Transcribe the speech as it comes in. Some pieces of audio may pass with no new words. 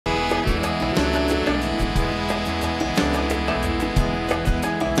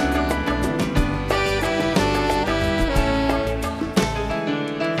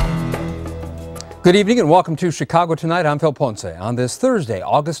Good evening and welcome to Chicago Tonight. I'm Phil Ponce. On this Thursday,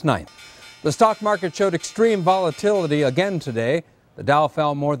 August 9th, the stock market showed extreme volatility again today. The Dow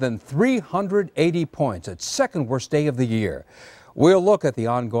fell more than 380 points, its second worst day of the year. We'll look at the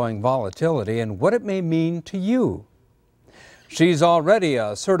ongoing volatility and what it may mean to you. She's already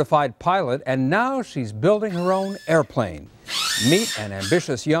a certified pilot and now she's building her own airplane. Meet an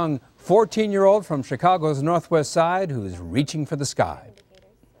ambitious young 14-year-old from Chicago's Northwest Side who's reaching for the sky.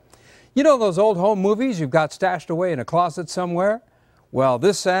 You know those old home movies you've got stashed away in a closet somewhere? Well,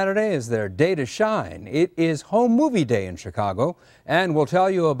 this Saturday is their day to shine. It is Home Movie Day in Chicago, and we'll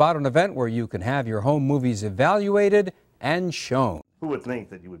tell you about an event where you can have your home movies evaluated and shown. Who would think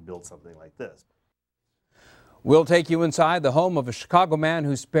that you would build something like this? We'll take you inside the home of a Chicago man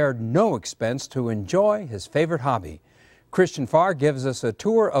who spared no expense to enjoy his favorite hobby. Christian Farr gives us a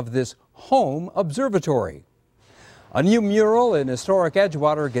tour of this home observatory. A new mural in historic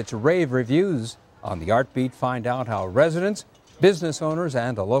Edgewater gets rave reviews. On the ARTBEAT, find out how residents, business owners,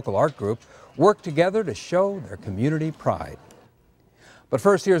 and a local art group work together to show their community pride. But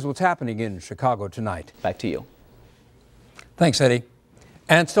first, here's what's happening in Chicago tonight. Back to you. Thanks, Eddie.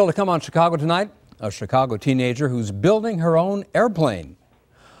 And still to come on Chicago Tonight, a Chicago teenager who's building her own airplane.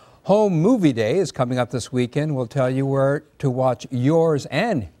 Home Movie Day is coming up this weekend. We'll tell you where to watch yours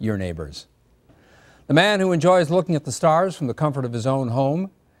and your neighbors. The man who enjoys looking at the stars from the comfort of his own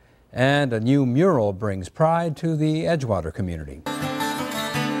home, and a new mural brings pride to the Edgewater community.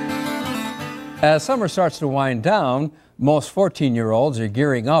 As summer starts to wind down, most 14-year-olds are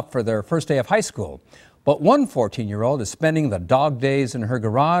gearing up for their first day of high school. But one 14-year-old is spending the dog days in her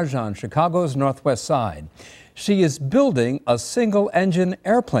garage on Chicago's Northwest Side. She is building a single-engine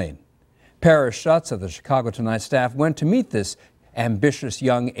airplane. Paris Schutz of the Chicago Tonight staff went to meet this ambitious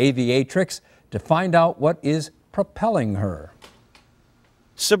young aviatrix to find out what is propelling her.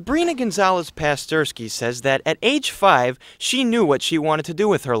 Sabrina Gonzalez Pasterski says that at age 5, she knew what she wanted to do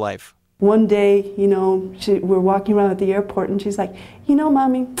with her life. One day, we're walking around at the airport and she's like,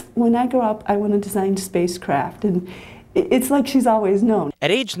 Mommy, when I grow up, I want to design spacecraft. And it's like she's always known. At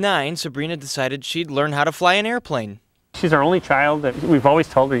age 9, Sabrina decided she'd learn how to fly an airplane. She's our only child. We've always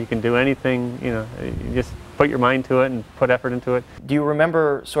told her you can do anything, you just put your mind to it and put effort into it. Do you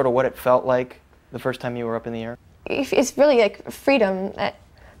remember sort of what it felt like the first time you were up in the air? It's really like freedom,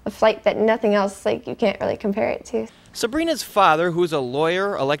 a flight that nothing else, you can't really compare it to. Sabrina's father, who's a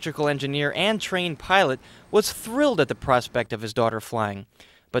lawyer, electrical engineer, and trained pilot, was thrilled at the prospect of his daughter flying.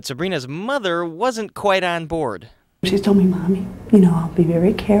 But Sabrina's mother wasn't quite on board. She's told me, Mommy, I'll be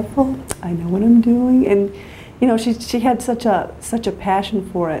very careful. I know what I'm doing. And, she had such a passion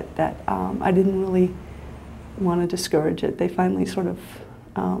for it that I didn't really want to discourage it. They finally sort of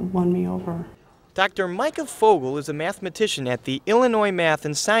won me over. Dr. Micah Fogel is a mathematician at the Illinois Math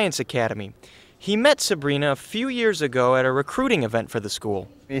and Science Academy. He met Sabrina a few years ago at a recruiting event for the school.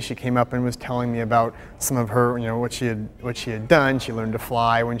 She came up and was telling me about some of her, what she had done. She learned to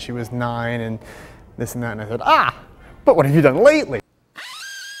fly when she was 9 and this and that. And I said, but what have you done lately?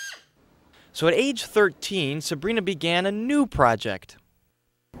 So at age 13, Sabrina began a new project.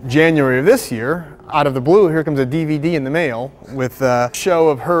 January of this year, out of the blue, here comes a DVD in the mail with a show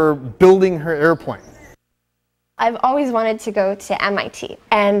of her building her airplane. I've always wanted to go to MIT,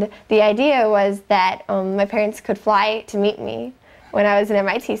 and the idea was that my parents could fly to meet me when I was in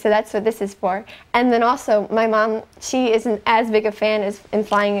MIT, so that's what this is for. And then also, my mom, she isn't as big a fan as in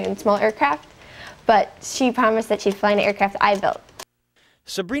flying in small aircraft, but she promised that she'd fly an aircraft I built.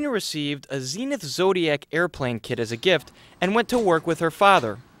 Sabrina received a Zenith Zodiac airplane kit as a gift and went to work with her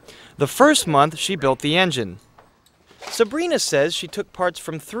father. The first month, she built the engine. Sabrina says she took parts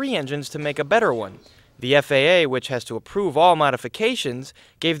from 3 engines to make a better one. The FAA, which has to approve all modifications,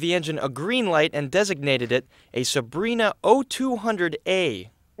 gave the engine a green light and designated it a Sabrina 0200A.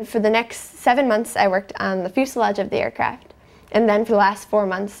 For the next 7 months, I worked on the fuselage of the aircraft. And then for the last 4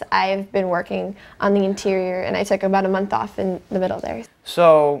 months, I've been working on the interior, and I took about a month off in the middle there.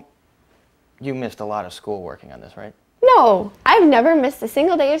 So, you missed a lot of school working on this, right? No, I've never missed a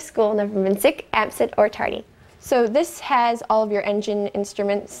single day of school, never been sick, absent, or tardy. So this has all of your engine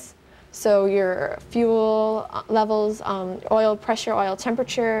instruments, so your fuel levels, oil pressure, oil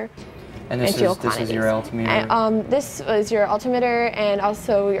temperature, and this is your altimeter? And, this is your altimeter and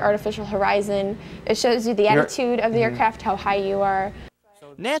also your artificial horizon. It shows you the attitude of the aircraft, how high you are.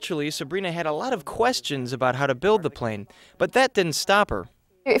 Naturally, Sabrina had a lot of questions about how to build the plane, but that didn't stop her.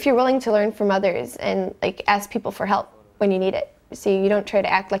 If you're willing to learn from others and ask people for help when you need it, so you don't try to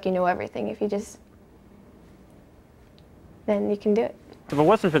act like you know everything. If you just, then you can do it. If it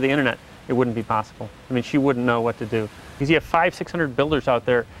wasn't for the internet, it wouldn't be possible. I mean, she wouldn't know what to do. Because you have 500-600 builders out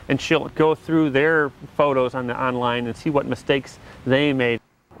there, and she'll go through their photos on the online and see what mistakes they made.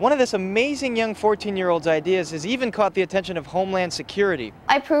 One of this amazing young 14-year-old's ideas has even caught the attention of Homeland Security.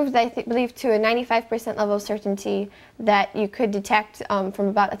 I proved, I believe, to a 95% level of certainty that you could detect from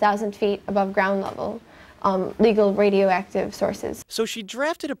about 1,000 feet above ground level legal radioactive sources. So she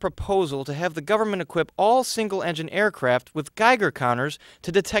drafted a proposal to have the government equip all single-engine aircraft with Geiger counters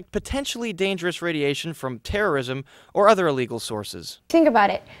to detect potentially dangerous radiation from terrorism or other illegal sources. Think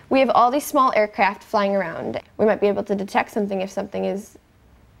about it. We have all these small aircraft flying around. We might be able to detect something if something is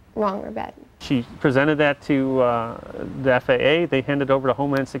wrong or bad. She presented that to the FAA. They handed it over to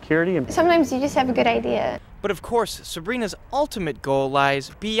Homeland Security. And sometimes you just have a good idea. But of course, Sabrina's ultimate goal lies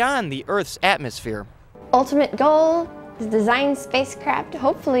beyond the Earth's atmosphere. Ultimate goal is design spacecraft,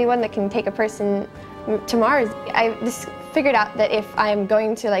 hopefully one that can take a person to Mars. I just figured out that if I'm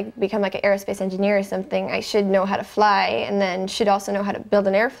going to become like an aerospace engineer or something, I should know how to fly and then should also know how to build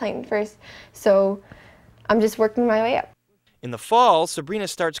an airplane first. So I'm just working my way up. In the fall, Sabrina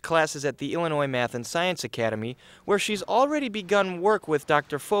starts classes at the Illinois Math and Science Academy, where she's already begun work with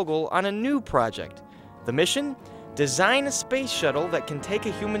Dr. Fogel on a new project. The mission? Design a space shuttle that can take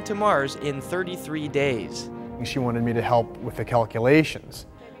a human to Mars in 33 days. She wanted me to help with the calculations.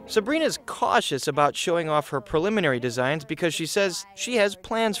 Sabrina's cautious about showing off her preliminary designs because she says she has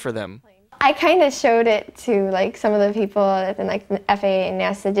plans for them. I kind of showed it to some of the people in the FAA and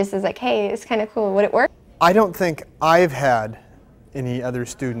NASA just as hey, it's kind of cool. Would it work? I don't think I've had any other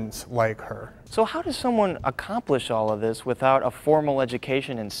students like her. So how does someone accomplish all of this without a formal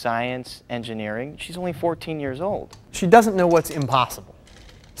education in science, engineering? She's only 14 years old. She doesn't know what's impossible.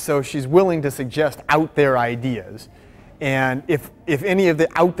 So she's willing to suggest out there ideas. And if any of the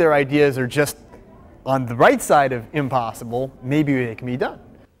out there ideas are just on the right side of impossible, maybe they can be done.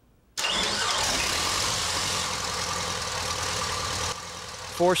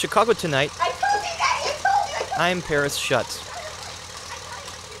 For Chicago Tonight, I'm Paris Schutz.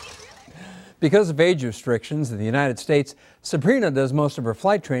 Because of age restrictions in the United States, Sabrina does most of her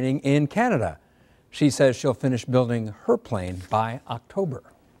flight training in Canada. She says she'll finish building her plane by October.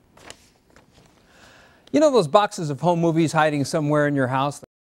 You know those boxes of home movies hiding somewhere in your house?